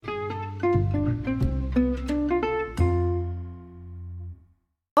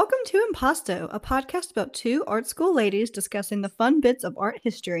to Impasto, a podcast about two art school ladies discussing the fun bits of art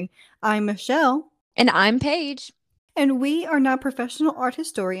history. I'm Michele. And I'm Paige. And we are not professional art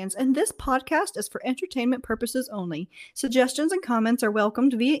historians, and this podcast is for entertainment purposes only. Suggestions and comments are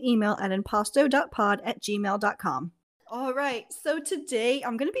welcomed via email at impasto.pod@gmail.com. All right, so today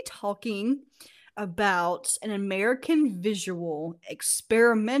I'm going to be talking about an American visual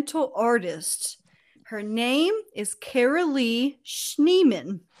experimental artist. Her name is Carolee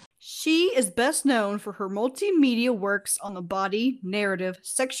Schneeman. She is best known for her multimedia works on the body, narrative,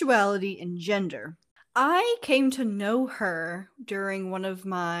 sexuality, and gender. I came to know her during one of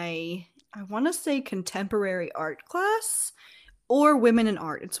my, I want to say contemporary art class or women in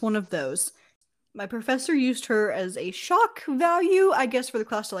art. It's one of those. My professor used her as a shock value, I guess, for the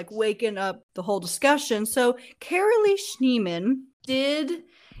class to like waken up the whole discussion. So Carolee Schneeman did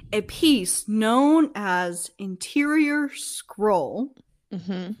a piece known as Interior Scroll.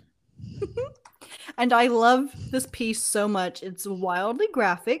 Mm-hmm. And I love this piece so much. It's wildly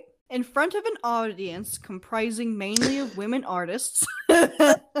graphic. In front of an audience comprising mainly of women artists. Your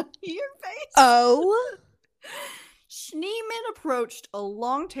face. Oh. Schneeman approached a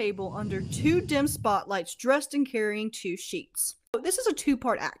long table under two dim spotlights, dressed and carrying two sheets. This is a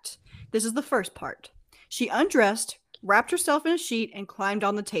two-part act. This is the first part. She undressed, wrapped herself in a sheet, and climbed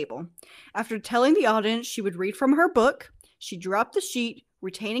on the table. After telling the audience she would read from her book, she dropped the sheet,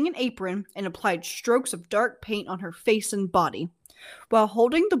 retaining an apron, and applied strokes of dark paint on her face and body. While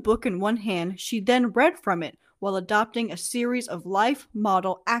holding the book in one hand, she then read from it while adopting a series of life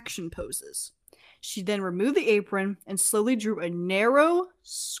model action poses. She then removed the apron and slowly drew a narrow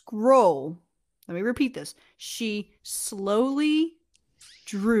scroll. Let me repeat this. She slowly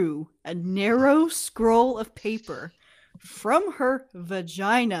drew a narrow scroll of paper from her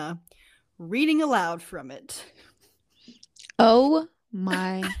vagina, reading aloud from it. Oh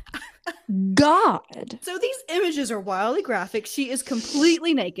my God. So these images are wildly graphic. She is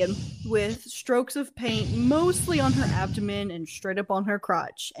completely naked with strokes of paint mostly on her abdomen and straight up on her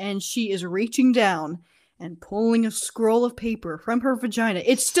crotch. And she is reaching down and pulling a scroll of paper from her vagina.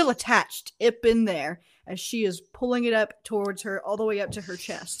 It's still attached up in there as she is pulling it up towards her all the way up to her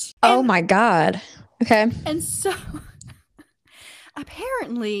chest. Oh my God. Okay. And so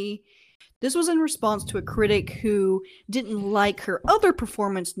apparently this was in response to a critic who didn't like her other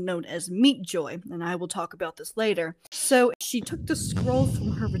performance known as Meat Joy, and I will talk about this later. So she took the scroll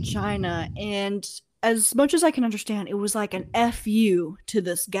from her vagina, and as much as I can understand, it was like an F-U to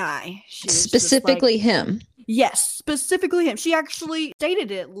this guy. Specifically him. Yes, specifically him. She actually stated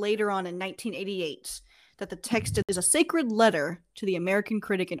it later on in 1988, that the text is a sacred letter to the American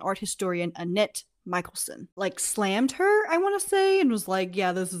critic and art historian Annette Michelson. Like, slammed her, I want to say, and was like,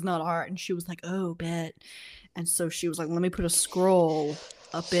 yeah, this is not art. And she was like, oh, bet. And so she was like, let me put a scroll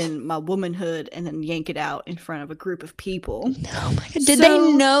up in my womanhood and then yank it out in front of a group of people. Oh my God. Did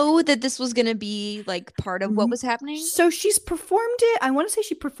they know that this was going to be like part of what was happening? So she's performed it. I want to say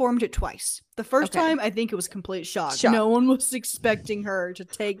she performed it twice. The first time, I think it was complete shock. No one was expecting her to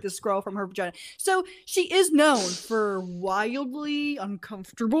take the scroll from her vagina. So she is known for wildly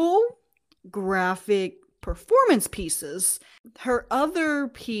uncomfortable graphic performance pieces. Her other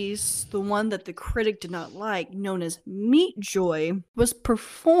piece, the one that the critic did not like, known as Meat Joy, was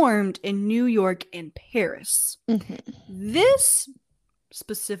performed in New York and Paris. Mm-hmm. This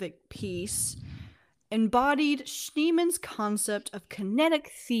specific piece embodied Schneeman's concept of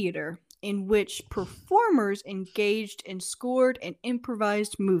kinetic theater, in which performers engaged in scored and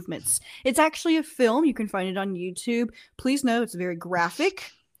improvised movements. It's actually a film. You can find it on YouTube. Please know it's very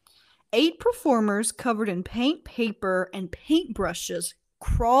graphic. 8 performers covered in paint, paper, and paintbrushes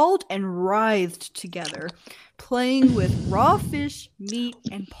crawled and writhed together, playing with raw fish, meat,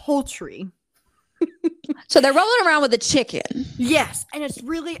 and poultry. So they're rolling around with a chicken. Yes, and it's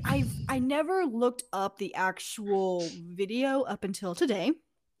really, I never looked up the actual video up until today.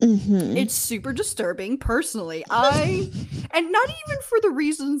 Mm-hmm. It's super disturbing, personally. And not even for the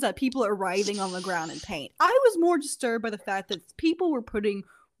reasons that people are writhing on the ground in paint. I was more disturbed by the fact that people were putting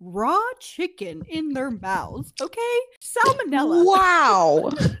raw chicken in their mouths, okay? Salmonella.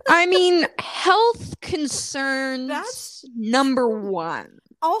 Wow. I mean, health concerns. That's number one.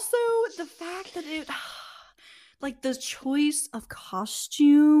 Also, the fact that it, like, the choice of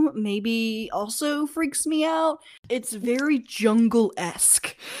costume maybe also freaks me out. It's very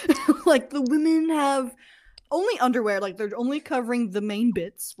jungle-esque. Like, the women have only underwear, like, they're only covering the main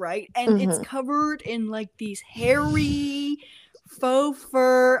bits, right? And it's covered in, like, these hairy faux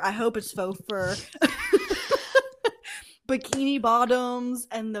fur, I hope it's faux fur, bikini bottoms,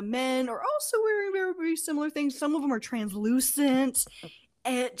 and the men are also wearing very, very similar things. Some of them are translucent.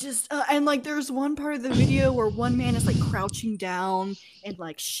 it just and like there's one part of the video where one man is like crouching down and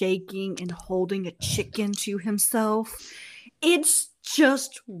like shaking and holding a chicken to himself. It's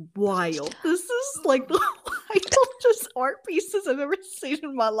just wild. This is like the wildest art pieces I've ever seen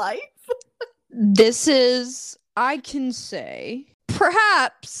in my life. This is, I can say,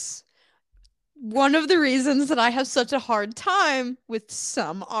 perhaps one of the reasons that I have such a hard time with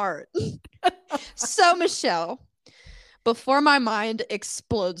some art. So, Michele, before my mind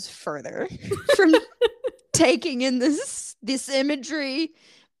explodes further from taking in this imagery,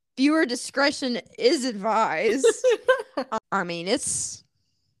 viewer discretion is advised. I mean, that's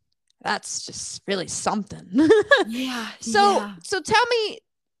just really something. Yeah. So tell me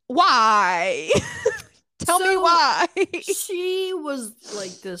why. Tell me why. She was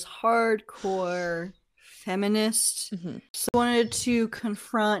like this hardcore feminist. Mm-hmm. So wanted to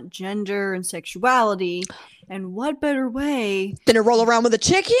confront gender and sexuality. And what better way than to roll around with a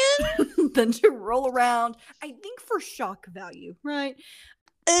chicken? Than to roll around, I think, for shock value, right?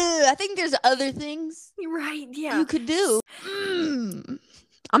 I think there's other things, right? Yeah, you could do.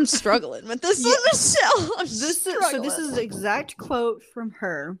 I'm struggling with this one, Michele. So this is the exact quote from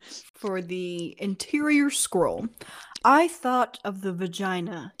her for the interior scroll. I thought of the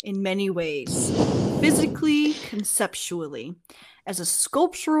vagina in many ways, physically, conceptually, as a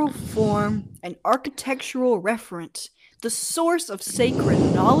sculptural form, an architectural referent, the source of sacred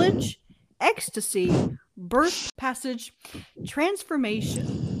knowledge, ecstasy, birth, passage,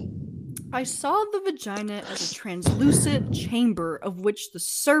 transformation. I saw the vagina as a translucent chamber of which the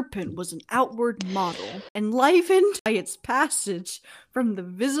serpent was an outward model, enlivened by its passage from the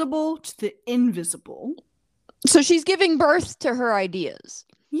visible to the invisible. So she's giving birth to her ideas.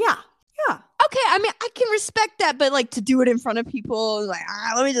 Yeah. Okay, I mean, I can respect that, but like to do it in front of people, like,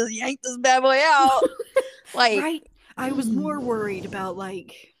 let me just yank this bad boy out. Like, right? I was more worried about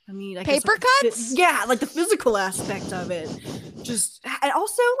like, I mean, I paper guess, like, like the physical aspect of it. Just, and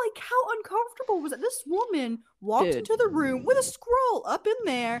also like how uncomfortable was it? This woman walked into the room with a scroll up in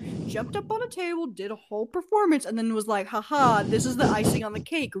there, jumped up on a table, did a whole performance, and then was like, haha, this is the icing on the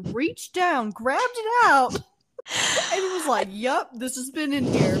cake. Reached down, grabbed it out, and was like, yup, this has been in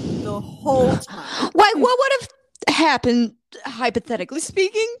here the whole time. Like, what would have happened, hypothetically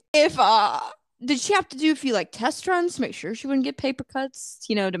speaking, if did she have to do a few like test runs to make sure she wouldn't get paper cuts,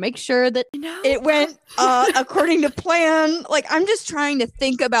 to make sure that it went according to plan? Like, I'm just trying to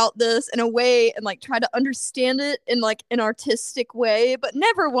think about this in a way and like try to understand it in like an artistic way, but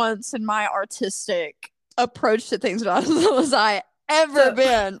never once in my artistic approach to things was I ever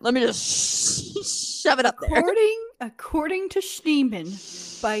been. Let me just shove it up there. According to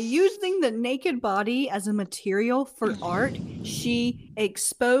Schneeman, by using the naked body as a material for art, she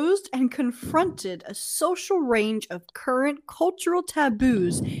exposed and confronted a social range of current cultural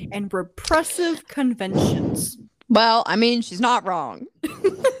taboos and repressive conventions. Well, I mean, she's not wrong.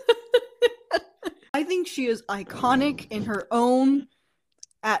 I think she is iconic in her own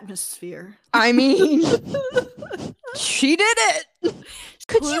atmosphere. I mean, she did it.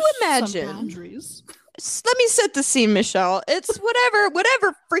 Could you imagine? Some boundaries. Let me set the scene, Michele. It's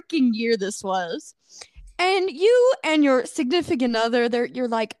whatever freaking year this was. And you and your significant other, you're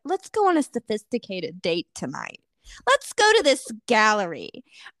like, let's go on a sophisticated date tonight. Let's go to this gallery.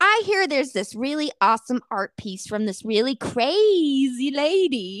 I hear there's this really awesome art piece from this really crazy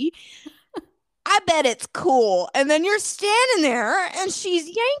lady. I bet it's cool. And then you're standing there and she's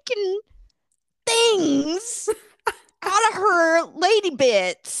yanking things out of her lady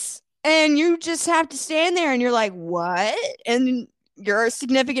bits. And you just have to stand there and you're like, what? And your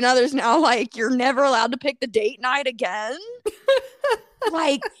significant other's now like, you're never allowed to pick the date night again.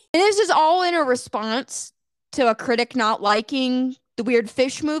 Like, and this is all in a response to a critic not liking the Weird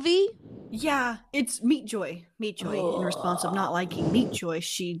Fish movie. Yeah, it's Meatjoy. In response of not liking Meatjoy,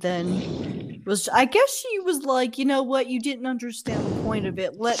 she then was, I guess she was like, you know what? You didn't understand the point of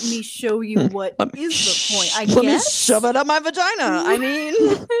it. Let me show you what is the point. Let me shove it up my vagina. I mean,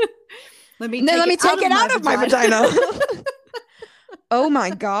 let me take it out of my vagina. Oh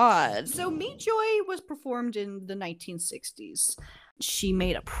my God. So Meatjoy was performed in the 1960s. She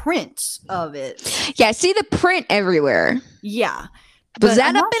made a print of it. Yeah, I see the print everywhere. Yeah. Was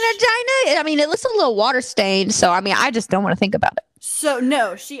that up in a vagina? I mean, it looks a little water stained, so I mean, I just don't want to think about it. So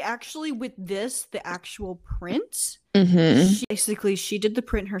no, she actually, with this, the actual print, she did the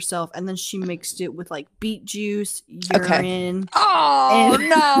print herself, and then she mixed it with like beet juice, urine. Oh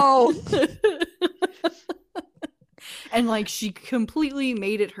no! And like she completely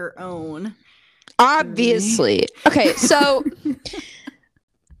made it her own. Obviously. Okay, so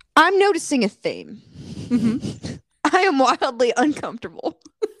I'm noticing a theme. I am wildly uncomfortable.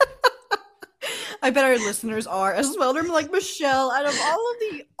 I bet our listeners are as well. They're like, Michele, out of all of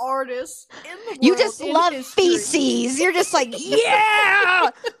the artists in the world, You just love feces. You're just like,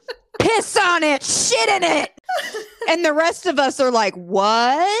 yeah, piss on it, shit in it. And the rest of us are like,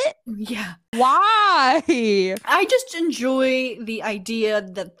 what? Yeah. Why? I just enjoy the idea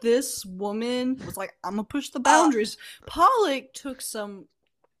that this woman was like, I'm gonna push the boundaries. Pollock took some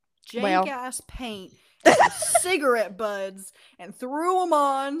jank-ass paint, cigarette butts, and threw them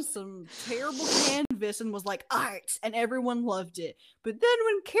on some terrible canvas and was like, art, and everyone loved it. But then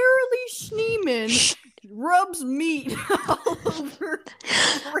when Carolee Schneeman rubs meat all over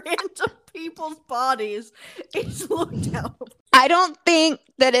random people's bodies, it's looked out. I don't think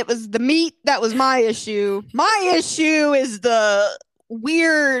that it was the meat that was my issue. My issue is the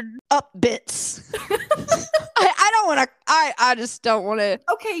weird up bits. I don't want to. I just don't want to.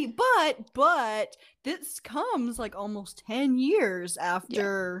 Okay, but this comes like almost 10 years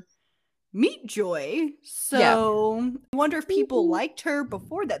after Meat Joy. So I wonder if people liked her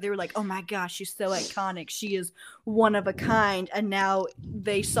before that. They were like, oh my gosh, she's so iconic. She is one of a kind. And now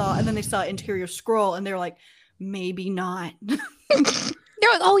they saw Interior Scroll and they're like, maybe not. They're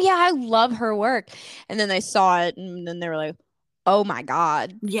like, oh yeah, I love her work. And then they saw it and then they were like, oh my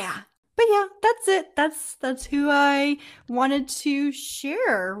God. Yeah. But yeah, that's it. That's who I wanted to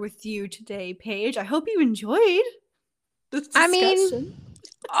share with you today, Paige. I hope you enjoyed this discussion. I mean,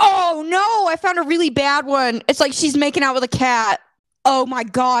 oh no, I found a really bad one. It's like she's making out with a cat. Oh my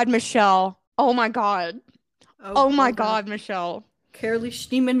God, Michele. Oh my God. Oh my God, Michele. Carolee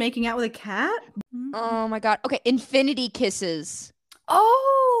Schneeman making out with a cat? Oh my God. Okay, infinity kisses.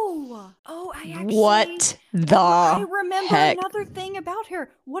 I actually... What the I remember heck? Another thing about her.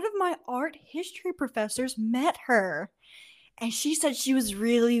 One of my art history professors met her, and she said she was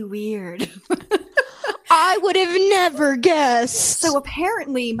really weird. I would have never guessed. So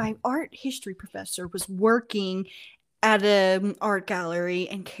apparently my art history professor was working at an art gallery,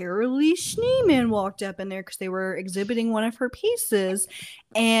 and Carolee Schneeman walked up in there because they were exhibiting one of her pieces,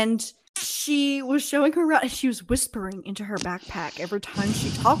 and she was showing her around, and she was whispering into her backpack every time she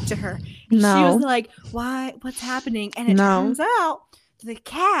talked to her. No. She was like, "Why? What's happening?" And it turns out the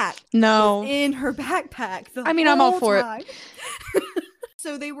cat was in her backpack. I'm all for it.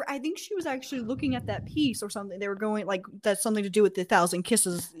 So they were, I think she was actually looking at that piece or something. They were going like, that's something to do with the 1,000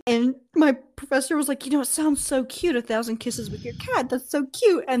 Kisses. And my professor was like, it sounds so cute, 1,000 kisses with your cat. That's so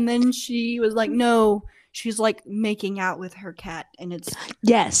cute. And then she was like, no, she's like making out with her cat. And it's...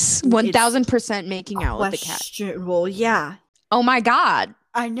 Yes, 1,000% making out with the cat. Well, yeah. Oh my God.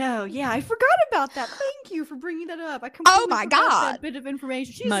 I know. Yeah, I forgot about that. Thank you for bringing that up. I completely forgot that bit of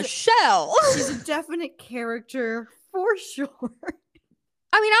information. Michele. She's a definite character for sure.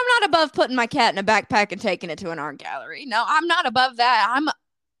 I mean, I'm not above putting my cat in a backpack and taking it to an art gallery. No, I'm not above that.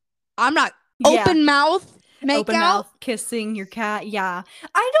 I'm not open mouth kissing your cat. Yeah.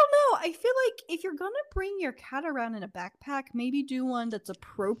 I don't know. I feel like if you're going to bring your cat around in a backpack, maybe do one that's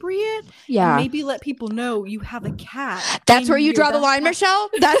appropriate. Yeah. And maybe let people know you have a cat. That's where you draw the line, Michele?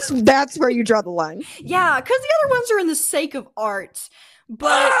 That's where you draw the line. Yeah, because the other ones are in the sake of art.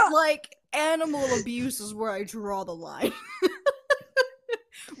 But like animal abuse is where I draw the line.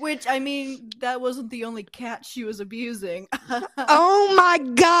 Which, I mean, that wasn't the only cat she was abusing. Oh my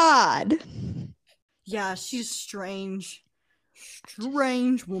God. Yeah, she's strange.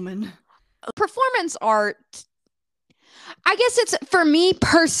 Strange woman. Performance art, I guess it's, for me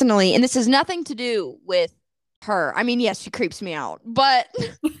personally, and this has nothing to do with her. I mean, yes, she creeps me out, but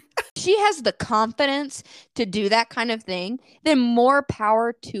she has the confidence to do that kind of thing, then more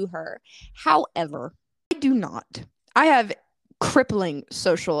power to her. However, I do not. I have crippling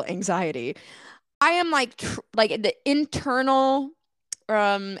social anxiety. I am like the internal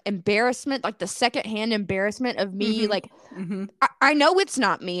embarrassment, like the secondhand embarrassment of me. Like, I know it's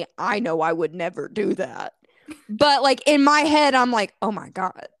not me. I know I would never do that. But like in my head, I'm like, oh my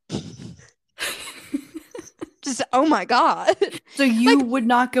God. Just, oh my God. So you would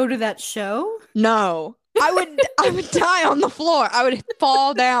not go to that show? No. I would die on the floor. I would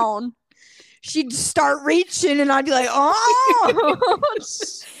fall down. She'd start reaching and I'd be like, oh.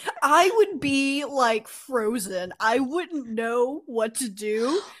 I would be like frozen. I wouldn't know what to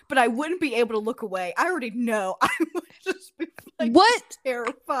do, but I wouldn't be able to look away. I already know. I would just be like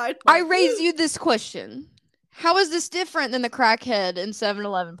terrified. I raise you this question. How is this different than the crackhead in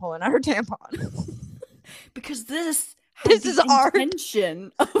 7-Eleven pulling out her tampon? Because this is art.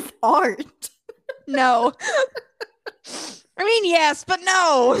 Intention of art. No. I mean, yes, but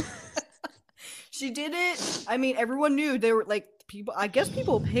no. She did it. I mean, everyone knew. They were like,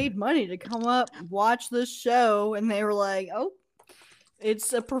 people paid money to come up, watch this show, and they were like, oh,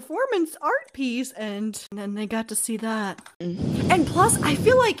 it's a performance art piece, and then they got to see that. And plus, I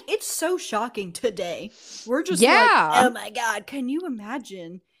feel like it's so shocking today. We're just like, oh my God, can you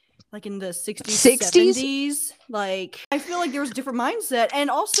imagine? Like in the 60s, 70s? Like, I feel like there was a different mindset. And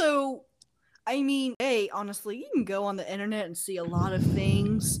also, I mean, hey, honestly, you can go on the internet and see a lot of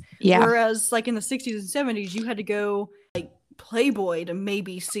things. Yeah. Whereas, like, in the 60s and 70s, you had to go, like, Playboy to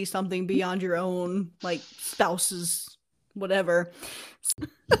maybe see something beyond your own, like, spouse's whatever.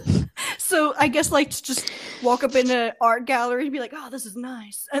 So, I guess, like, to just walk up in an art gallery and be like, oh, this is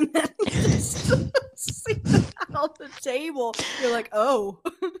nice. And then just see that on the table. You're like, oh.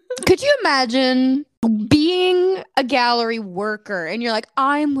 Could you imagine being a gallery worker and you're like,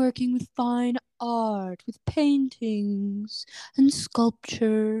 I'm working with fine art, with paintings and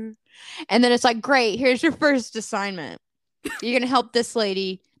sculpture. And then it's like, great, here's your first assignment. You're going to help this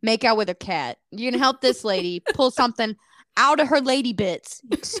lady make out with her cat. You're going to help this lady pull something out of her lady bits.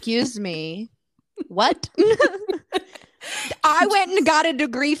 Excuse me. What? I went and got a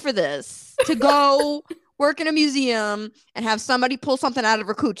degree for this to go work in a museum and have somebody pull something out of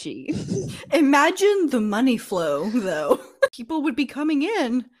her coochie. Imagine the money flow, though. People would be coming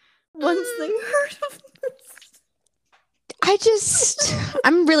in once they heard of this.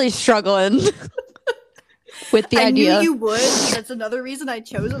 I'm really struggling with the idea. I knew you would. That's another reason I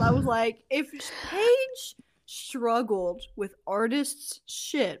chose it. I was like, if Paige struggled with artists'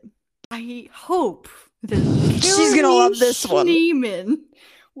 shit, I hope that she's gonna love this Schneeman one.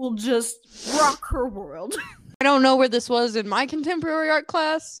 Will just rock her world. I don't know where this was in my contemporary art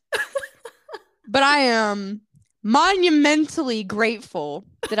class, but I am monumentally grateful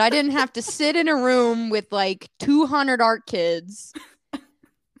that I didn't have to sit in a room with like 200 art kids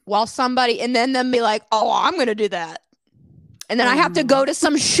while somebody, and then them be like, oh, I'm going to do that. And then I have to go to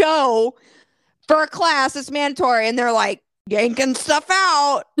some show for a class that's mandatory, and they're like yanking stuff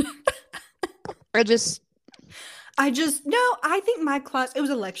out. I think my class, it was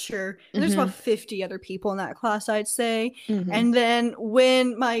a lecture, and there's about 50 other people in that class, I'd say. And then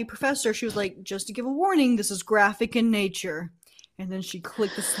when my professor, she was like, just to give a warning, this is graphic in nature. And then she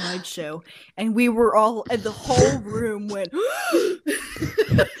clicked the slideshow, and we were all, and the whole room went,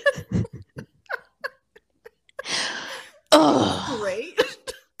 oh, great.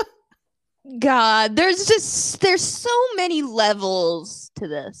 God, there's so many levels to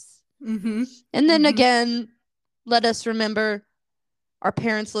this. And then again, let us remember our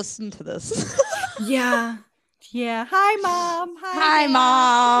parents listen to this. Yeah. Hi, Mom. Hi,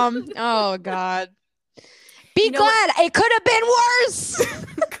 Mom. Oh, God. Be glad. It could have been worse.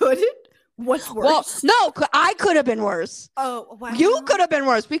 Could it? What's worse? Well, no, I could have been worse. Oh, wow. You could have been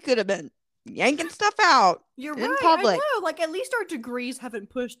worse. We could have been yanking stuff out. You're in right. Public. I know. Like, at least our degrees haven't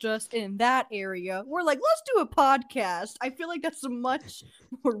pushed us in that area. We're like, let's do a podcast. I feel like that's a much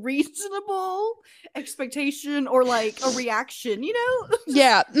more reasonable expectation, or like a reaction, you know?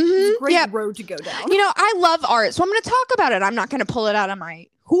 Yeah. It's a great road to go down. You know, I love art, so I'm going to talk about it. I'm not going to pull it out of my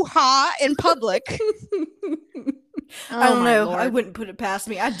hoo-ha in public. I don't know. Lord. I wouldn't put it past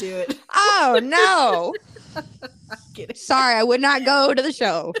me. I'd do it. Oh, no. Sorry, I would not go to the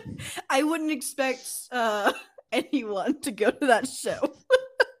show. I wouldn't expect anyone to go to that show.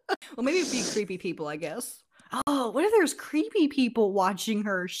 Well, maybe it'd be creepy people, I guess. Oh, what if there's creepy people watching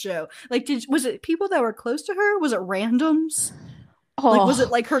her show? Like, was it people that were close to her? Was it randoms? Oh. Like, was it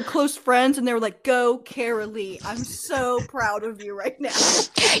like her close friends, and they were like, "Go, Carolee! I'm so proud of you right now.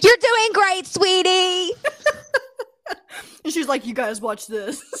 You're doing great, sweetie." And she's like, "You guys watch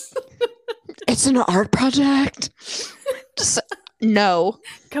this." It's an art project. Just no.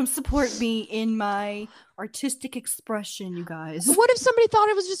 Come support me in my artistic expression, you guys. What if somebody thought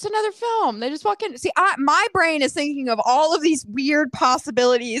it was just another film? They just walk in. See, my brain is thinking of all of these weird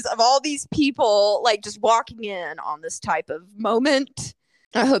possibilities of all these people like just walking in on this type of moment.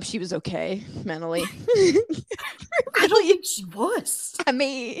 I hope she was okay mentally. I don't think she was. I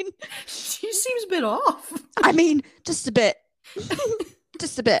mean, she seems a bit off. I mean, just a bit.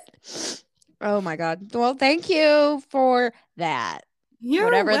 Just a bit. Oh my God. Well, thank you for that. You're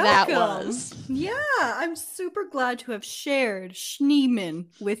whatever welcome. That was. Yeah, I'm super glad to have shared Schneeman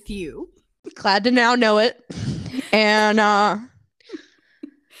with you. Glad to now know it. And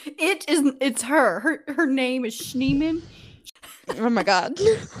it's her. Her name is Schneeman. Oh my God.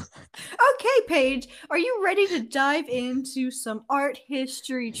 Okay, Paige, are you ready to dive into some art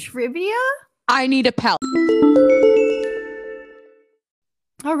history trivia? I need a palette.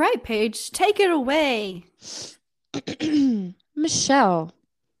 All right, Paige, take it away. Michele,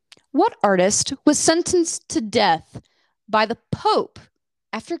 what artist was sentenced to death by the Pope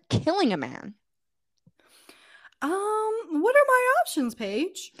after killing a man? What are my options,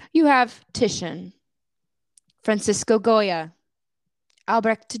 Paige? You have Titian, Francisco Goya,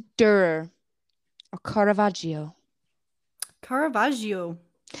 Albrecht Dürer, or Caravaggio. Caravaggio.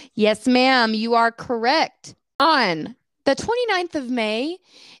 Yes, ma'am, you are correct. On the 29th of May,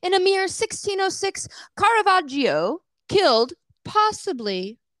 in a mere 1606, Caravaggio killed,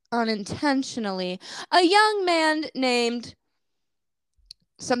 possibly unintentionally, a young man named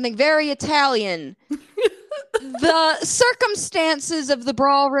something very Italian. The circumstances of the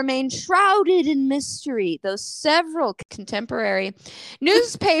brawl remain shrouded in mystery, though several contemporary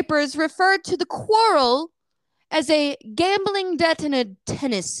newspapers referred to the quarrel as a gambling debt and a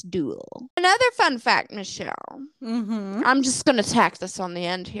tennis duel. Another fun fact, Michele. I'm just going to tack this on the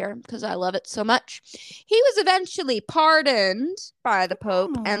end here because I love it so much. He was eventually pardoned by the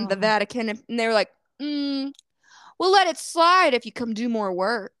Pope and the Vatican, and they were like, we'll let it slide if you come do more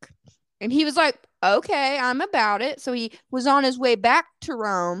work. And he was like, okay, I'm about it. So he was on his way back to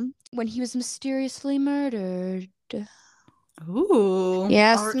Rome when he was mysteriously murdered. Ooh.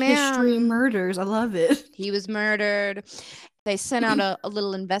 Yes, Art ma'am. history murders. I love it. He was murdered. They sent out a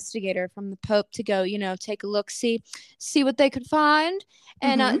little investigator from the Pope to go, take a look, see what they could find.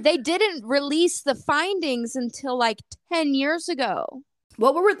 And they didn't release the findings until like 10 years ago.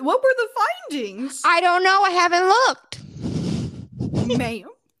 What were the findings? I don't know. I haven't looked. Ma'am,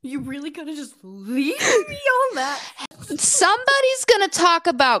 you really gotta just leave me on that. Somebody's gonna talk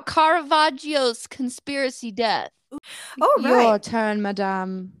about Caravaggio's conspiracy death. All right. Your turn,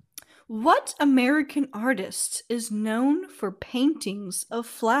 madame. What American artist is known for paintings of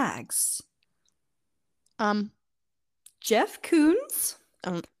flags? Jeff Koons.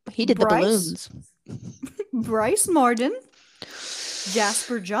 He did the balloons. Bryce Marden,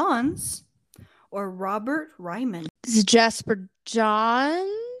 Jasper Johns, or Robert Ryman? This is Jasper Johns?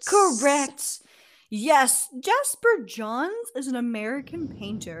 Correct. Yes, Jasper Johns is an American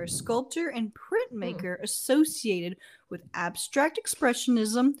painter, sculptor, and printmaker associated with abstract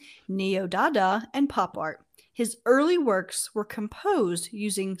expressionism, neo-dada, and pop art. His early works were composed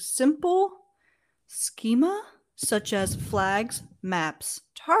using simple schema such as flags, maps,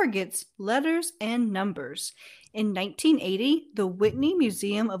 targets, letters, and numbers. In 1980, the Whitney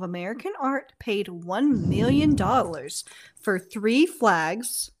Museum of American Art paid $1 million for 3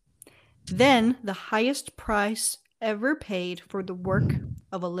 flags, then the highest price ever paid for the work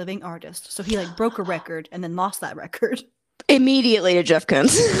of a living artist. So he broke a record and then lost that record. Immediately to Jeff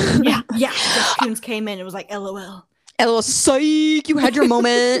Koons. Yeah. Jeff Koons came in and was like, LOL. LOL, psych, you had your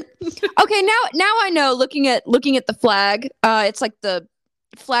moment. Okay, now I know, looking at the flag, it's like the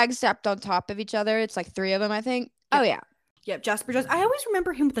flags stacked on top of each other. It's like 3 of them, I think. Yep. Oh, yeah. Yeah, Jasper Johns. I always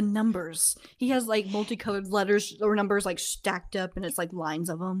remember him with the numbers. He has multicolored letters or numbers stacked up, and it's lines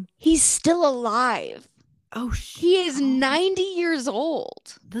of them. He's still alive. Oh, shit. He is 90 years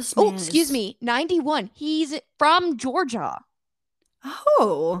old. This man excuse me, 91. He's from Georgia.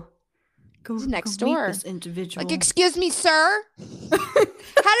 Oh. He's next door. This individual. Excuse me, sir. How did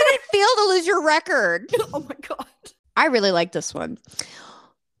it feel to lose your record? Oh my god. I really like this one.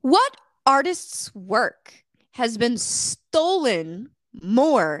 What artist's work has been stolen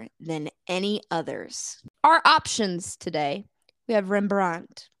more than any others? Our options today. We have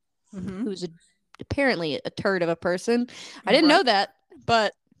Rembrandt, who's apparently a turd of a person. I didn't know that,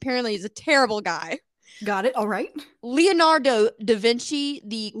 but apparently he's a terrible guy. Got it. All right. Leonardo da Vinci,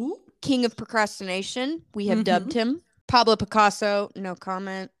 the king of procrastination, we have dubbed him. Pablo Picasso, no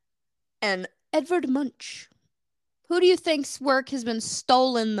comment. And Edvard Munch. Who do you think's work has been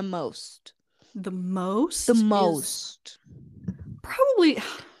stolen the most? The most? The most. Probably.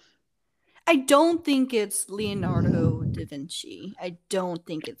 I don't think it's Leonardo da Vinci. I don't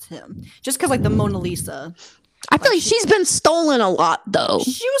think it's him. Just because, the Mona Lisa. I feel like she's been stolen a lot, though.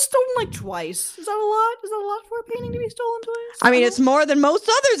 She was stolen twice. Is that a lot? Is that a lot for a painting to be stolen twice? I mean, it's more than most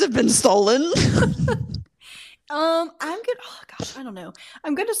others have been stolen. I'm good. Oh gosh, I don't know.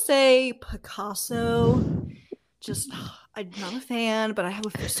 I'm gonna say Picasso. Just, I'm not a fan, but I have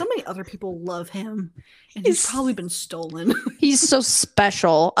so many other people love him, and he's probably been stolen. He's so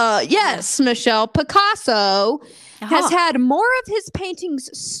special. Yes, Michele, Picasso has had more of his paintings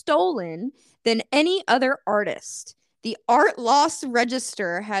stolen than any other artist. The Art Loss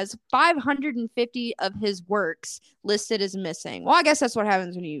Register has 550 of his works listed as missing. Well, I guess that's what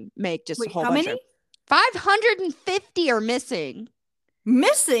happens when you make just a whole bunch of. 550 are missing.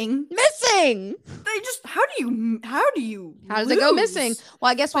 Missing? They just how does it go missing?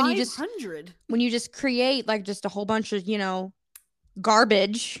 Well, I guess when you just create just a whole bunch of,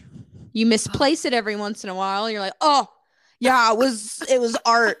 garbage, you misplace it every once in a while. You're like, oh, Yeah, it was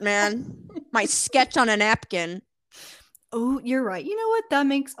art, man. My sketch on a napkin. Oh, you're right. You know what? That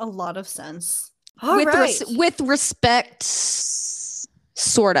makes a lot of sense. All right. With respect,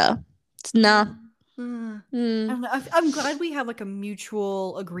 sorta. No. I don't know. I'm glad we have like a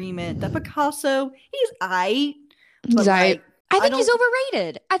mutual agreement that Picasso, he's aight. But like, I think he's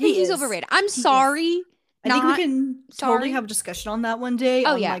overrated. He's overrated. I'm sorry. I think we can totally have a discussion on that one day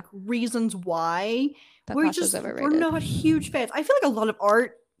on like reasons why we're not huge fans. I feel like a lot of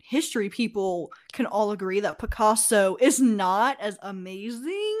art history people can all agree that Picasso is not as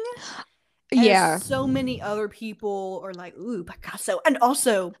amazing. As so many other people are like, ooh, Picasso. And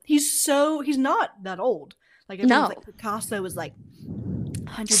also, he's not that old. Like, everyone's like, Picasso is like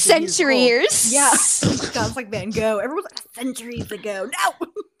hundreds century years. Yeah. It's like Van Gogh. Everyone's like centuries ago. No.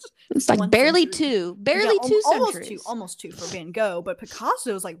 It's like barely two centuries. Almost two for Van Gogh. But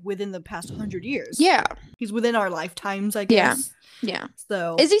Picasso is like within the past 100 years. Yeah. He's within our lifetimes, I guess. Yeah.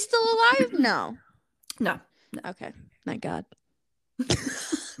 So. Is he still alive? No. No. Okay. Thank God.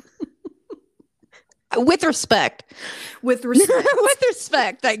 With respect. With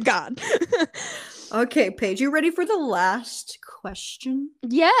respect, thank God. Okay, Paige, you ready for the last question?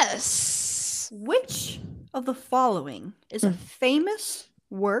 Yes. Which of the following is a famous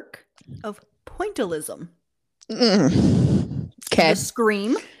work of pointillism? Okay. The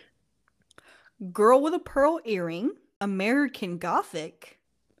Scream, Girl with a Pearl Earring, American Gothic,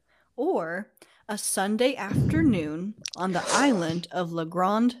 or A Sunday Afternoon on the Island of La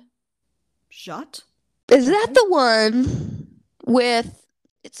Grande Jatte? Is that the one with,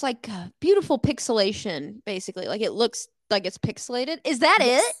 it's like a beautiful pixelation, basically? Like it looks like it's pixelated? Is that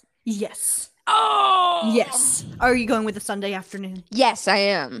it? Yes. Oh! Yes. Are you going with A Sunday Afternoon? Yes, I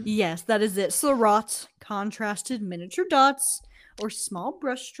am. Yes, that is it. Surratt, contrasted miniature dots, or small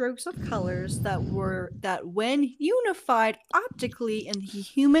brushstrokes of colors that when unified optically in the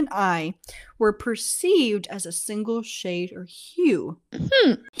human eye were perceived as a single shade or hue.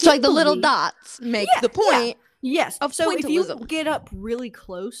 So like the little dots make the point. Yes. So if you pointillism. get up really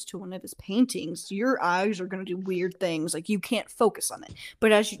close to one of his paintings, your eyes are going to do weird things. Like you can't focus on it.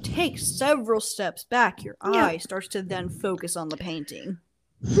 But as you take several steps back, your eye starts to then focus on the painting.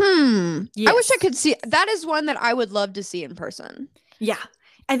 Yes. I wish I could see. That is one that I would love to see in person. Yeah.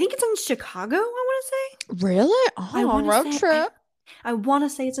 I think it's in Chicago, I want to say. Really? Oh, road trip. I want to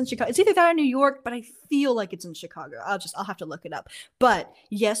say it's in Chicago. It's either that or New York, but I feel like it's in Chicago. I'll have to look it up. But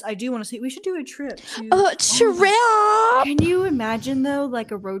yes, I do want to see. We should do a trip. Trip. Can you imagine though,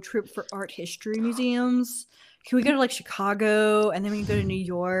 like a road trip for art history museums? Can we go to like Chicago and then we can go to New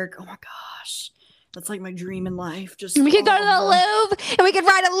York? Oh my gosh. That's like my dream in life. Just we could go to the Louvre and we could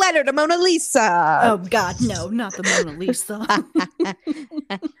write a letter to Mona Lisa. Oh God, no, not the Mona Lisa.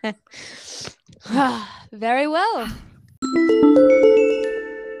 Very well.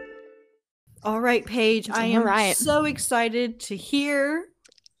 All right, Paige. I am so excited to hear.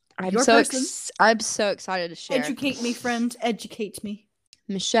 I'm so excited to share. Educate me, friends. Educate me.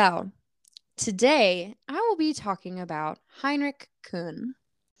 Michele, today I will be talking about Heinrich Kühn.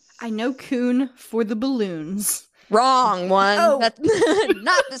 I know Kühn for the balloons. Wrong one. Oh. That's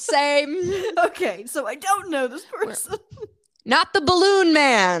not the same. Okay, so I don't know this person. Not the balloon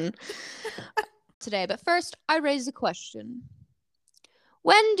man. Today, but first, I raise a question.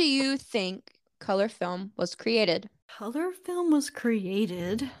 When do you think color film was created? Color film was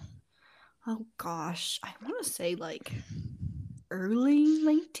created? Oh gosh, I want to say like early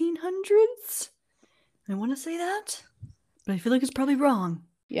 1900s. I want to say that, but I feel like it's probably wrong.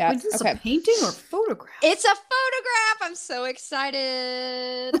 Yeah. Is this a painting or photograph? It's a photograph. I'm so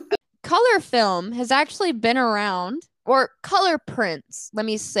excited. Color film has actually been around, or color prints. Let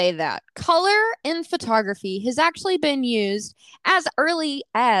me say that. Color in photography has actually been used as early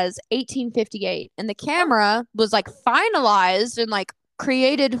as 1858. And the camera was like finalized and like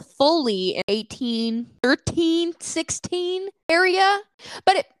created fully in 1813, 16 area.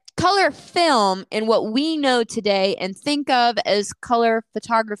 But color film in what we know today and think of as color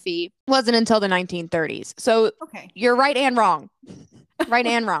photography wasn't until the 1930s. So you're right and wrong. Right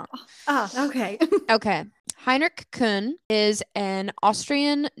and wrong. Okay. Okay. Heinrich Kühn is an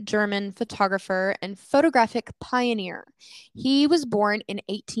Austrian-German photographer and photographic pioneer. He was born in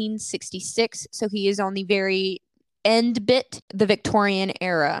 1866, so he is on the very end bit, the Victorian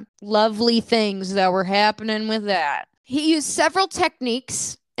era. Lovely things that were happening with that. He used several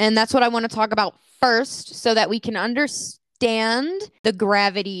techniques, and that's what I want to talk about first so that we can understand the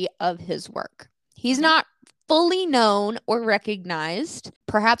gravity of his work. He's not fully known or recognized,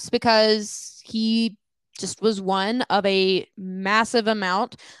 perhaps because he just was one of a massive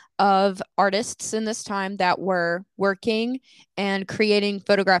amount of artists in this time that were working and creating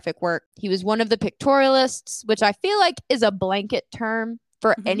photographic work. He was one of the pictorialists, which I feel like is a blanket term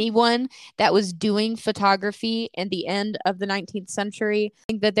for anyone that was doing photography in the end of the 19th century. I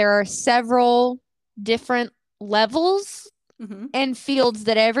think that there are several different levels and fields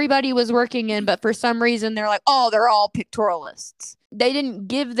that everybody was working in, but for some reason they're like, oh, they're all pictorialists. They didn't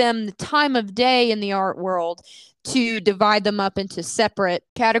give them the time of day in the art world to divide them up into separate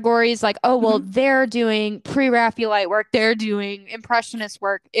categories. Like, oh, well, they're doing pre-Raphaelite work, they're doing Impressionist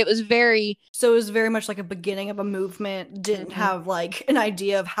work. It was very much like a beginning of a movement. Didn't have like an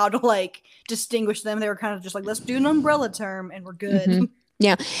idea of how to like distinguish them. They were kind of just like, let's do an umbrella term and we're good.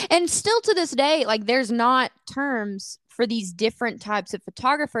 Yeah. And still to this day, like there's not terms for these different types of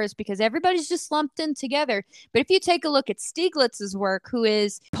photographers because everybody's just lumped in together. But if you take a look at Stieglitz's work, who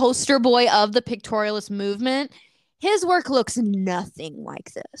is poster boy of the pictorialist movement, his work looks nothing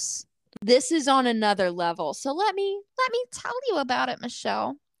like this. This is on another level. So let me tell you about it,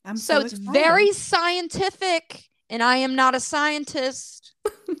 Michele. So it's very scientific, and I am not a scientist.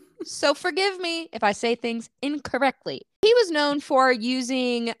 So forgive me if I say things incorrectly. He was known for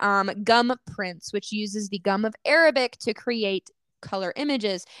using gum prints, which uses the gum of Arabic to create color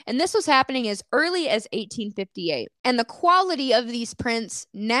images. And this was happening as early as 1858. And the quality of these prints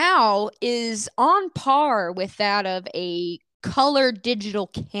now is on par with that of a color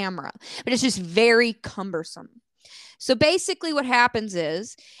digital camera, but it's just very cumbersome. So basically what happens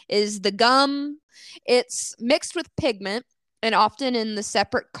is the gum, it's mixed with pigment, and often in the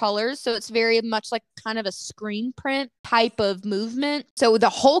separate colors. So it's very much like kind of a screen print type of movement. So the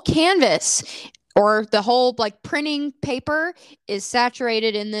whole canvas or the whole like printing paper is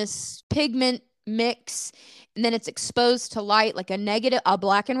saturated in this pigment mix. And then it's exposed to light, like a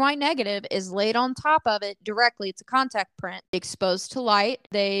black and white negative is laid on top of it directly. It's a contact print exposed to light.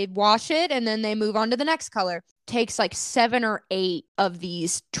 They wash it and then they move on to the next color. Takes like 7 or 8 of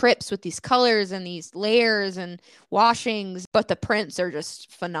these trips with these colors and these layers and washings, but the prints are just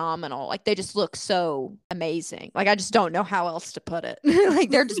phenomenal. Like they just look so amazing. Like I just don't know how else to put it.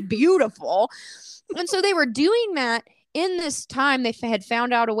 Like they're just beautiful. And so they were doing that in this time. They had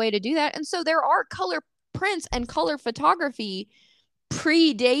found out a way to do that. And so there are color prints and color photography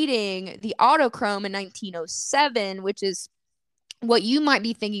predating the autochrome in 1907, which is what you might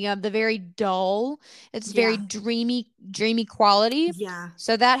be thinking of, the very dull, it's very dreamy quality. Yeah.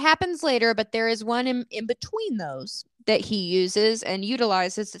 So that happens later, but there is one in between those that he uses and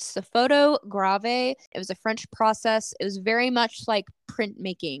utilizes. It's the photo grave. It was a French process. It was very much like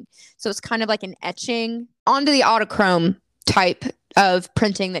printmaking. So it's kind of like an etching onto the autochrome type of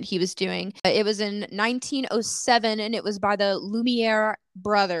printing that he was doing. It was in 1907 and it was by the Lumiere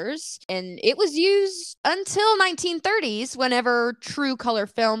brothers, and it was used until 1930s whenever true color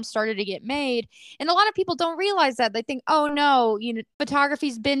film started to get made. And a lot of people don't realize that. They think, oh no,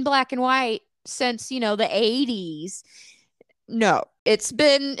 photography's been black and white since the 80s. No, it's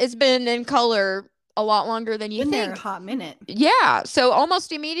been in color a lot longer than you think. Been there a hot minute. Yeah. So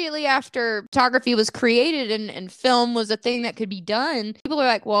almost immediately after photography was created and film was a thing that could be done, people are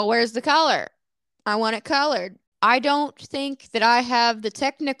like, well, where's the color? I want it colored. I don't think that I have the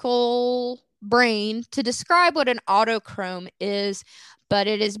technical brain to describe what an autochrome is, but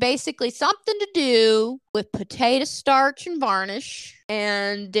it is basically something to do with potato starch and varnish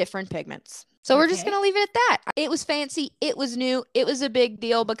and different pigments. So we're just going to leave it at that. It was fancy. It was new. It was a big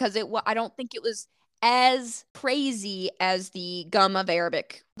deal because I don't think it was as crazy as the gum of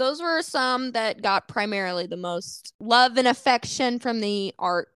Arabic. Those were some that got primarily the most love and affection from the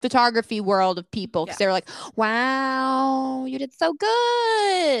art photography world of people, because they're like, wow, you did so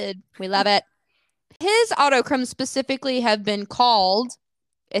good. We love it. His autochromes specifically have been called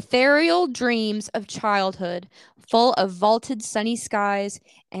ethereal dreams of childhood, full of vaulted sunny skies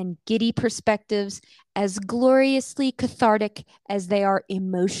and giddy perspectives, as gloriously cathartic as they are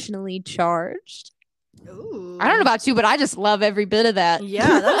emotionally charged. Ooh. I don't know about you, but I just love every bit of that.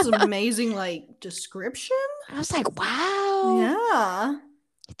 Yeah, that was an amazing description. I was like, wow. Yeah.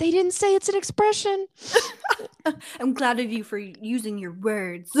 They didn't say it's an expression. I'm glad of you for using your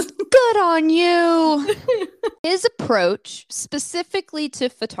words. Good on you. His approach specifically to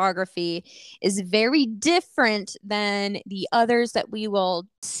photography is very different than the others that we will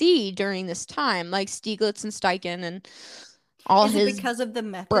see during this time, like Stieglitz and Steichen and all is his it because of the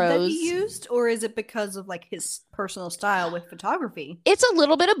method bros. that he used, or is it because of like his personal style with photography? It's a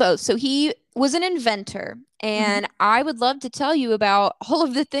little bit of both. So he was an inventor, and I would love to tell you about all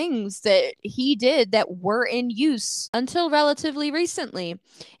of the things that he did that were in use until relatively recently.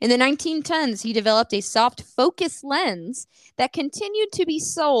 In the 1910s, he developed a soft focus lens that continued to be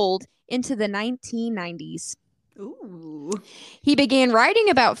sold into the 1990s. Ooh. He began writing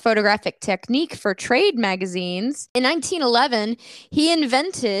about photographic technique for trade magazines. In 1911, he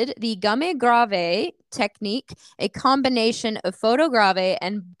invented the gamme grave technique, a combination of photograve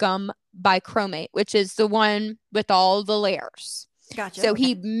and gum bichromate, which is the one with all the layers. Gotcha. So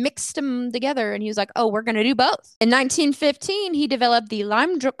he mixed them together and he was like, oh, we're going to do both. In 1915, he developed the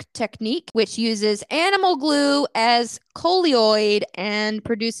Leimdruck technique, which uses animal glue as colloid and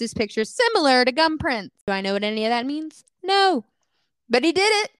produces pictures similar to gum prints. Do I know what any of that means? No. But he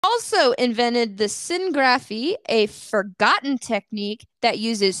did it. Also invented the syngraphy, a forgotten technique that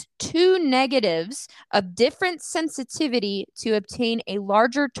uses two negatives of different sensitivity to obtain a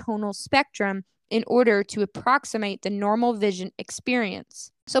larger tonal spectrum in order to approximate the normal vision experience.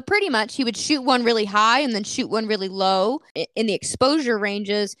 So pretty much he would shoot one really high and then shoot one really low in the exposure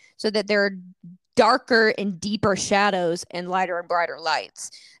ranges so that there are darker and deeper shadows and lighter and brighter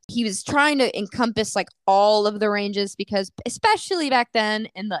lights. He was trying to encompass like all of the ranges because especially back then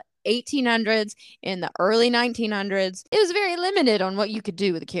in the 1800s, in the early 1900s, it was very limited on what you could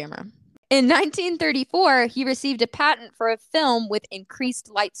do with a camera. In 1934, he received a patent for a film with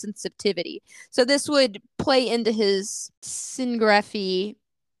increased light sensitivity. So this would play into his syngraphy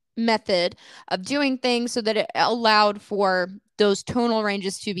method of doing things so that it allowed for those tonal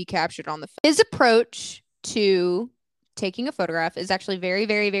ranges to be captured on the film. His approach to taking a photograph is actually very,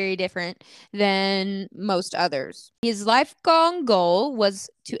 very, very different than most others. His lifelong goal was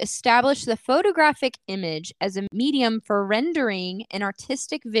to establish the photographic image as a medium for rendering an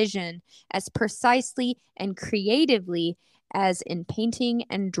artistic vision as precisely and creatively as in painting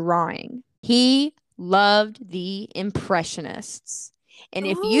and drawing. He loved the Impressionists. And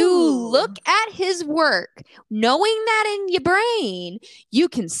if you look at his work, knowing that in your brain, you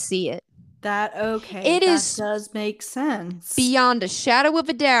can see it. That does make sense. Beyond a shadow of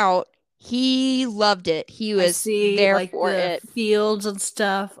a doubt, he loved it. He was there like for it. Fields and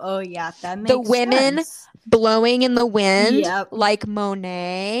stuff. Oh yeah, that makes sense. The women blowing in the wind, like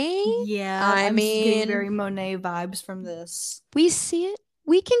Monet. Yeah, I'm getting very Monet vibes from this. We see it.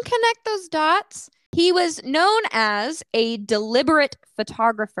 We can connect those dots. He was known as a deliberate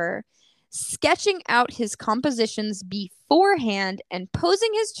photographer, sketching out his compositions beforehand and posing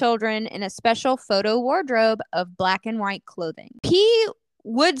his children in a special photo wardrobe of black and white clothing. He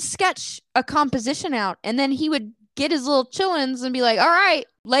would sketch a composition out and then he would get his little chillins and be like, all right,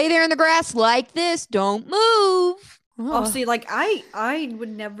 lay there in the grass like this, don't move. Oh, see, like I would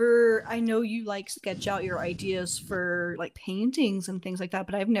never, I know you like sketch out your ideas for like paintings and things like that,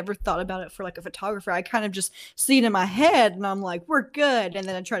 but I've never thought about it for like a photographer. I kind of just see it in my head and I'm like, we're good. And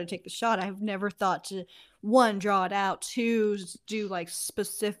then I try to take the shot. I've never thought to, one, draw it out, two, do like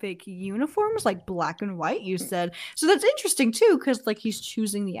specific uniforms, like black and white, you said. So that's interesting too, because like he's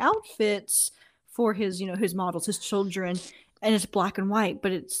choosing the outfits for his, his models, his children. And it's black and white,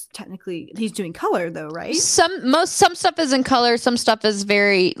 but it's technically he's doing color though, right? Some stuff is in color, some stuff is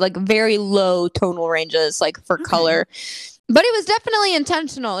very low tonal ranges, like for color. But it was definitely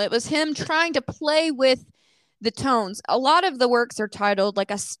intentional. It was him trying to play with the tones. A lot of the works are titled like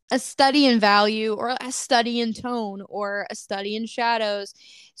a study in value or a study in tone or a study in shadows.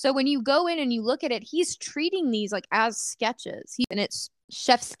 So when you go in and you look at it, he's treating these like as sketches. And it's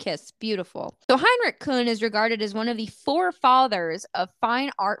chef's kiss, beautiful. So Heinrich Kühn is regarded as one of the forefathers of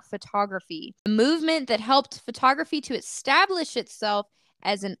fine art photography, a movement that helped photography to establish itself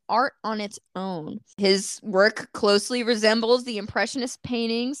as an art on its own. His work closely resembles the Impressionist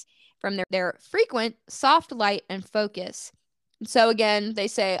paintings from their frequent soft light and focus. So again, they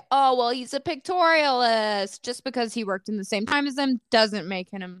say, oh, well, he's a pictorialist. Just because he worked in the same time as them doesn't make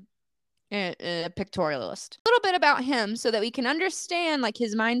him a pictorialist. A little bit about him so that we can understand like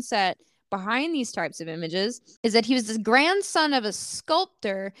his mindset behind these types of images is that he was the grandson of a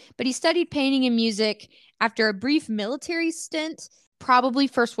sculptor, but he studied painting and music after a brief military stint, probably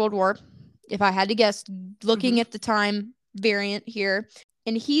First World War, if I had to guess, looking at the time variant here.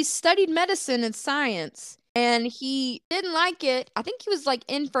 And he studied medicine and science. And he didn't like it. I think he was like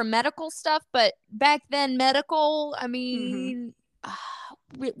in for medical stuff, but back then medical, I mean,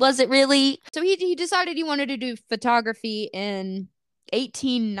 was it really? So he decided he wanted to do photography in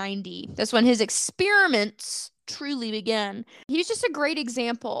 1890. That's when his experiments truly began. He was just a great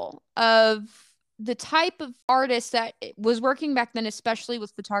example of the type of artist that was working back then, especially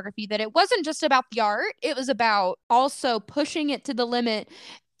with photography, that it wasn't just about the art. It was about also pushing it to the limit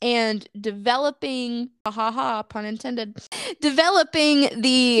and developing, pun intended, developing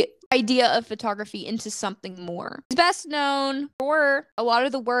the idea of photography into something more. He's best known for a lot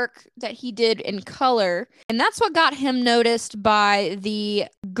of the work that he did in color, and that's what got him noticed by the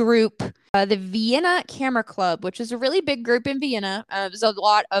group, the Vienna Camera Club, which is a really big group in Vienna. There's a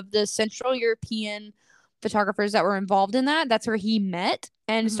lot of the Central European photographers that were involved in that. That's where he met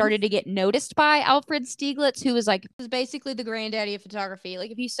and started to get noticed by Alfred Stieglitz, who was basically the granddaddy of photography. Like,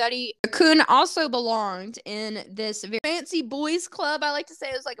 if you study, Kühn also belonged in this very fancy boys club. I like to say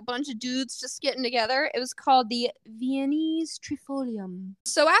it was like a bunch of dudes just getting together. It was called the Viennese Trifolium.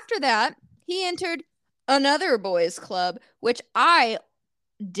 So after that, he entered another boys club, which I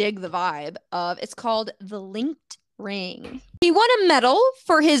dig the vibe of. It's called the Linked Ring. He won a medal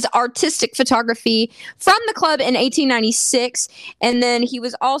for his artistic photography from the club in 1896, and then he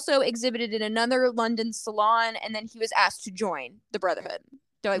was also exhibited in another London salon, and then he was asked to join the Brotherhood.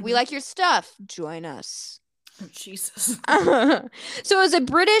 They're like, we like your stuff. Join us. Oh, Jesus. So it was a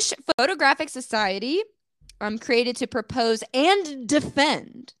British photographic society created to propose and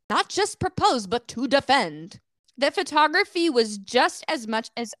defend. Not just propose, but to defend. That photography was just as much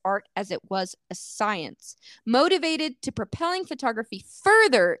as art as it was a science, motivated to propelling photography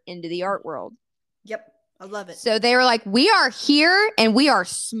further into the art world. Yep, I love it. So they were like, we are here and we are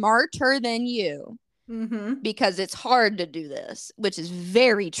smarter than you because it's hard to do this, which is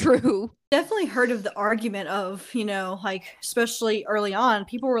very true. Definitely heard of the argument of, like, especially early on,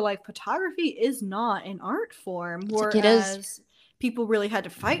 people were like, photography is not an art form, whereas it is. People really had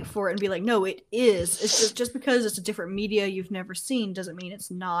to fight for it and be like, no, it is. It's just because it's a different media you've never seen doesn't mean it's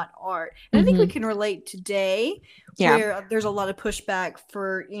not art. And I think we can relate today where there's a lot of pushback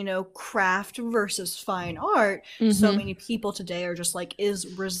for, craft versus fine art. So many people today are just like, is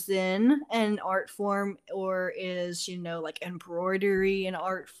resin an art form, or is, like embroidery an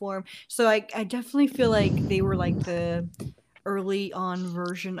art form? So I definitely feel like they were like the early on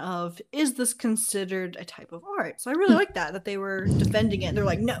version of, is this considered a type of art? So I really like that they were defending it. They're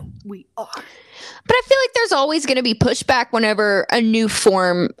like, no, we are. But I feel like there's always going to be pushback whenever a new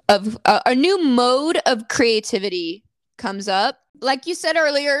form of a new mode of creativity comes up. Like you said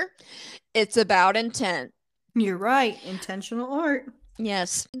earlier, it's about intent. You're right. Intentional art.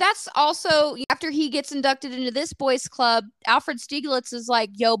 Yes. That's also, after he gets inducted into this boys club, Alfred Stieglitz is like,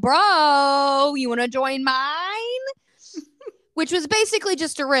 yo, bro, you want to join mine? Which was basically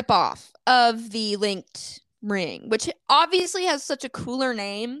just a ripoff of the Linked Ring, which obviously has such a cooler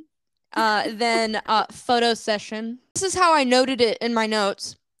name than Photo Session. This is how I noted it in my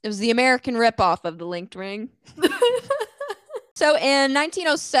notes. It was the American ripoff of the Linked Ring. So in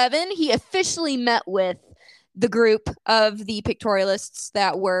 1907, he officially met with the group of the pictorialists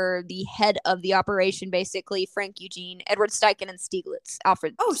that were the head of the operation, basically Frank Eugene, Edward Steichen, and Stieglitz,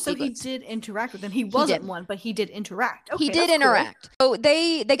 Alfred Stieglitz. So he did interact with them. He wasn't one, but he did interact. Okay, he did interact. Cool. So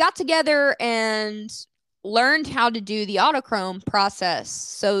they got together and learned how to do the autochrome process.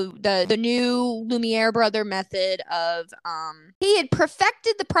 So the new Lumiere brother method of he had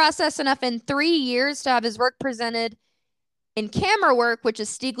perfected the process enough in 3 years to have his work presented in Camera Work, which is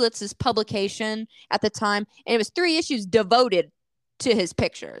Stieglitz's publication at the time, and it was 3 issues devoted to his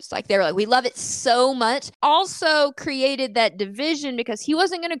pictures. Like, they were like, we love it so much. Also created that division because he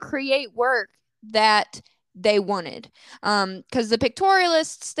wasn't going to create work that they wanted. Because the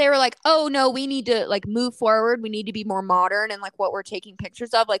pictorialists, they were like, oh no, we need to like move forward. We need to be more modern and like what we're taking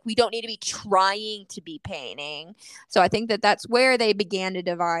pictures of. Like, we don't need to be trying to be painting. So I think that's where they began to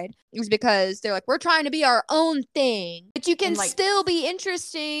divide. It was because they're like, we're trying to be our own thing, but you can still be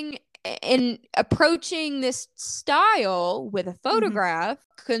interesting in approaching this style with a photograph.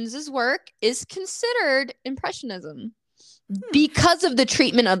 Kühn's work is considered Impressionism because of the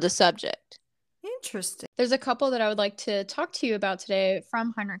treatment of the subject. Interesting. There's a couple that I would like to talk to you about today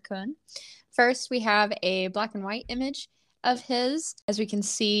from Heinrich Kühn. First, we have a black and white image of his. As we can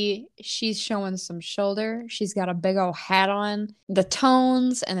see, she's showing some shoulder. She's got a big old hat on. The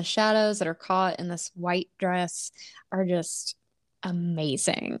tones and the shadows that are caught in this white dress are just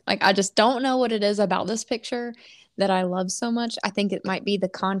amazing. Like, I just don't know what it is about this picture that I love so much. I think it might be the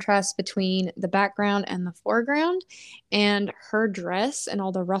contrast between the background and the foreground, and her dress and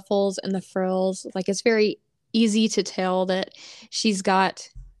all the ruffles and the frills. Like, it's very easy to tell that she's got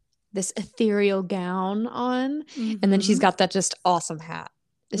this ethereal gown on, and then she's got that just awesome hat.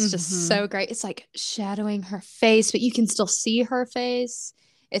 It's just so great. It's like shadowing her face, but you can still see her face.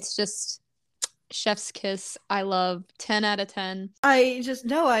 It's Chef's kiss. I love 10 out of 10.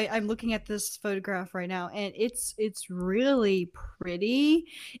 I'm looking at this photograph right now, and it's really pretty.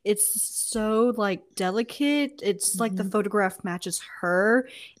 It's so like delicate. It's like the photograph matches her.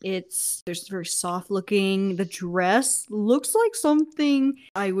 There's very soft looking. The dress looks like something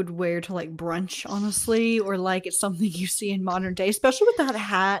I would wear to like brunch, honestly, or like it's something you see in modern day, especially with that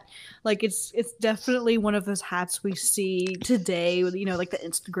hat. Like it's definitely one of those hats we see today with, like the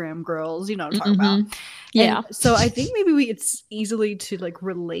Instagram girls, you know what I'm talking about. Yeah. And so I think maybe it's easily to like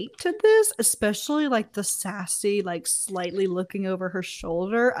relate to this, especially like the sassy, like slightly looking over her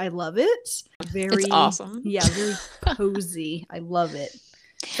shoulder. I love it. It's awesome. Yeah, very cozy. I love it.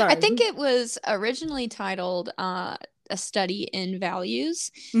 Sorry. I think it was originally titled A Study in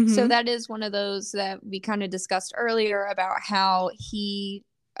Values. Mm-hmm. So that is one of those that we kind of discussed earlier about how he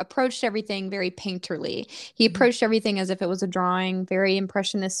approached everything very painterly. He approached everything as if it was a drawing, very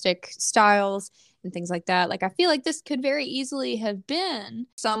impressionistic styles and things like that. Like, I feel like this could very easily have been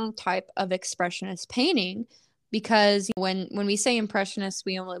some type of expressionist painting, because when we say impressionist,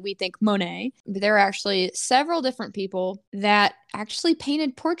 we think Monet. But there are actually several different people that actually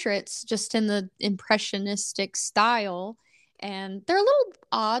painted portraits just in the impressionistic style, and they're a little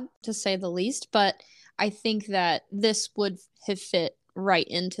odd to say the least, but I think that this would have fit right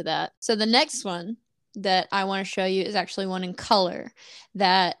into that. So the next one that I want to show you is actually one in color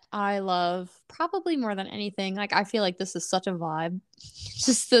that I love probably more than anything. Like, I feel like this is such a vibe.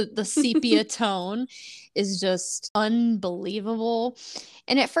 Just the sepia tone is just unbelievable.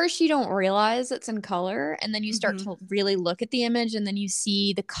 And at first you don't realize it's in color, and then you start to really look at the image, and then you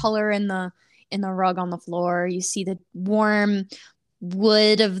see the color in the rug on the floor. You see the warm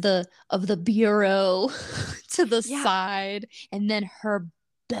wood of the bureau to the side, and then her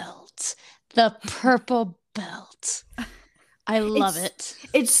belt, the purple belt. I love it.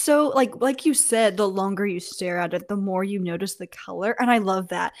 It's so like you said, the longer you stare at it, the more you notice the color, and I love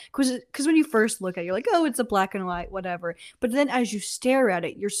that because when you first look at it, you're like, oh, it's a black and white, whatever. But then as you stare at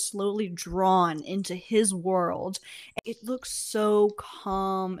it, you're slowly drawn into his world. It looks so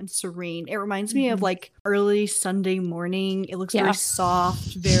calm and serene. It reminds me of like early Sunday morning. It looks very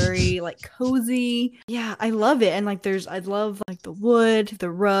soft, very like cozy. Yeah, I love it. And like I love like the wood,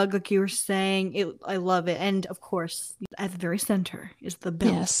 the rug, like you were saying. I love it. And of course, at the very center is the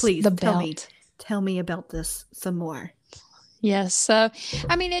belt. Yes, Please the tell me about this some more. Yes. So,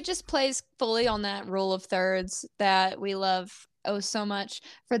 I mean, it just plays fully on that rule of thirds that we love so much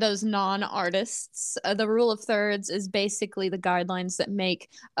for those non-artists. The rule of thirds is basically the guidelines that make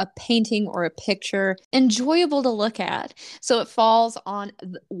a painting or a picture enjoyable to look at. So it falls on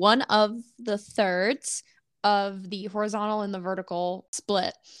one of the thirds of the horizontal and the vertical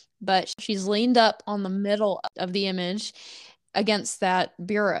split, but she's leaned up on the middle of the image against that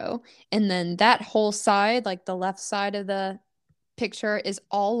bureau, and then that whole side, like the left side of the picture, is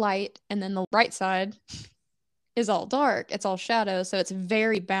all light, and then the right side is all dark. It's all shadow. So it's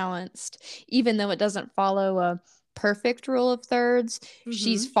very balanced, even though it doesn't follow a perfect rule of thirds.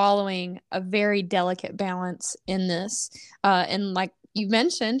 She's following a very delicate balance in this, and like you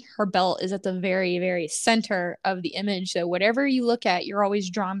mentioned, her belt is at the very, very center of the image. So whatever you look at, you're always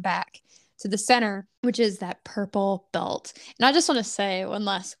drawn back to the center, which is that purple belt. And I just want to say one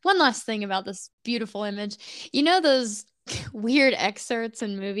last thing about this beautiful image. You know those weird excerpts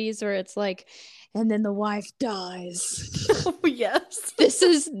in movies where it's like, and then the wife dies. Oh, yes. This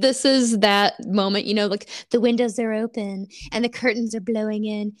is that moment, like the windows are open and the curtains are blowing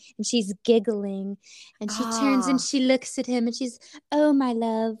in, and she's giggling, and she turns and she looks at him, and she's, oh, my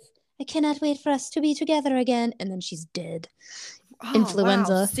love, I cannot wait for us to be together again. And then she's dead.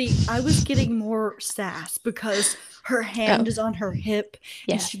 Influenza. Wow. See, I was getting more sass because her hand is on her hip,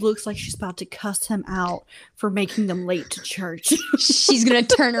 and she looks like she's about to cuss him out for making them late to church. She's gonna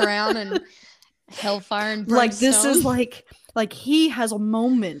turn around and hellfire and brimstone. Like, this is like he has a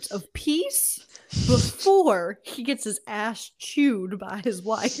moment of peace before he gets his ass chewed by his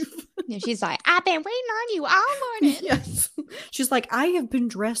wife. And she's like, I've been waiting on you all morning. Yes. She's like, I have been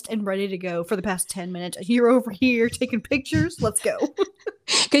dressed and ready to go for the past 10 minutes. You're over here taking pictures. Let's go.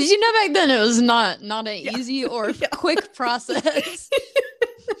 Because back then it was not an easy or quick process.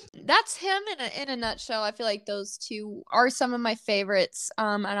 That's him in a nutshell. I feel like those two are some of my favorites.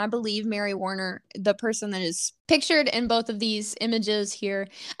 And I believe Mary Warner, the person that is pictured in both of these images here,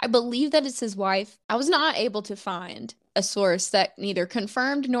 I believe that it's his wife. I was not able to find a source that neither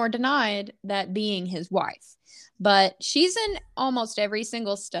confirmed nor denied that being his wife. but she's in almost every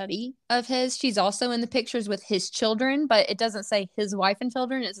single study of his. She's also in the pictures with his children, but it doesn't say his wife and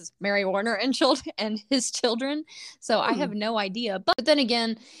children. It says Mary Warner and children and his children. So I have no idea. But then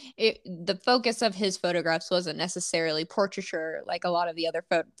again, the focus of his photographs wasn't necessarily portraiture like a lot of the other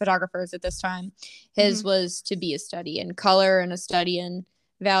photographers at this time. His was to be a study in color and a study in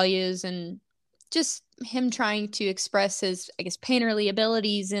values, and just him trying to express his, I guess, painterly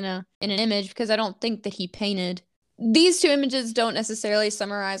abilities in an image, because I don't think that he painted. These two images don't necessarily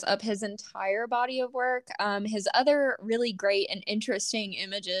summarize up his entire body of work. His other really great and interesting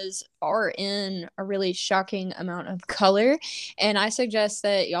images are in a really shocking amount of color, and I suggest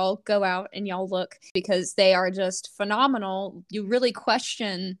that y'all go out and y'all look, because they are just phenomenal. You really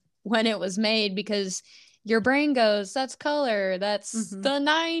question when it was made, because your brain goes, that's color, that's the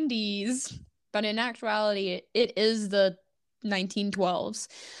 90s. But in actuality, it is the 1912s.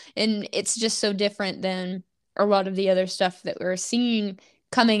 And it's just so different than a lot of the other stuff that we're seeing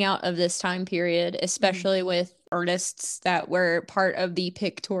coming out of this time period, especially with artists that were part of the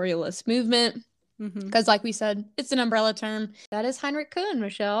pictorialist movement. Because like we said, it's an umbrella term. That is Heinrich Kühn,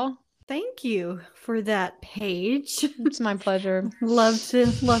 Michele. Thank you for that, Paige. It's my pleasure. Love to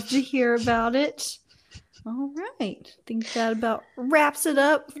hear about it. All right. I think that about wraps it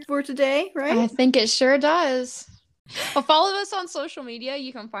up for today, right? I think it sure does. Well, follow us on social media.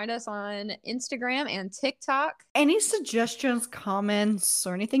 You can find us on Instagram and TikTok. Any suggestions, comments,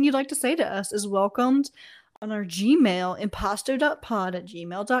 or anything you'd like to say to us is welcomed on our Gmail,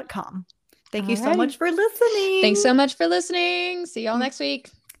 impasto.pod@gmail.com. Thank you so much for listening. Thanks so much for listening. See y'all next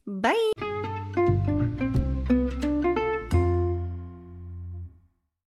week. Bye.